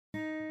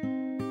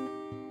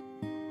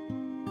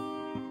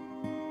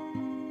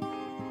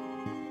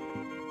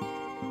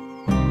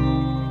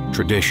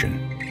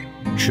Tradition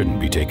shouldn't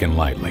be taken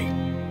lightly.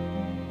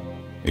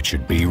 It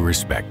should be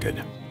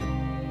respected.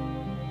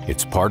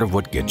 It's part of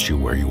what gets you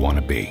where you want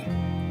to be.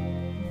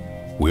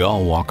 We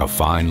all walk a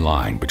fine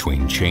line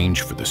between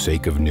change for the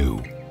sake of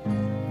new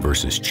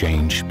versus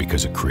change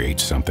because it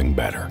creates something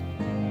better.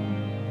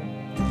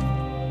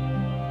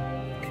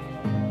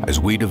 As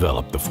we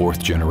develop the fourth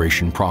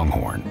generation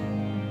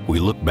Pronghorn, we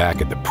look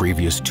back at the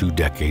previous 2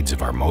 decades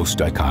of our most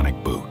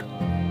iconic boot.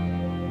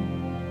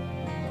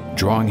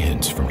 Drawing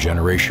hints from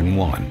Generation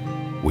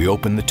 1, we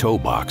opened the toe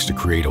box to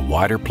create a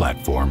wider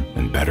platform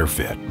and better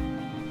fit.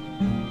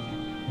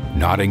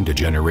 Nodding to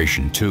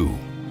Generation 2,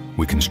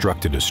 we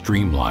constructed a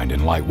streamlined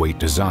and lightweight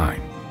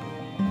design.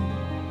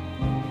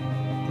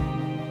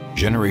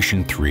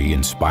 Generation 3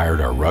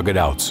 inspired our rugged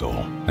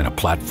outsole and a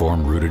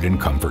platform rooted in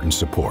comfort and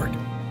support.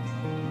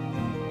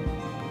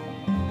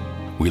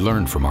 We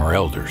learned from our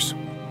elders.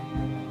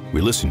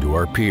 We listened to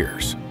our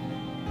peers.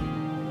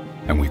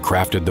 And we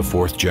crafted the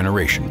fourth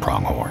generation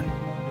Pronghorn,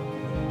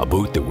 a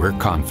boot that we're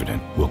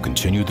confident will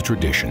continue the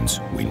traditions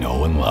we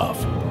know and love.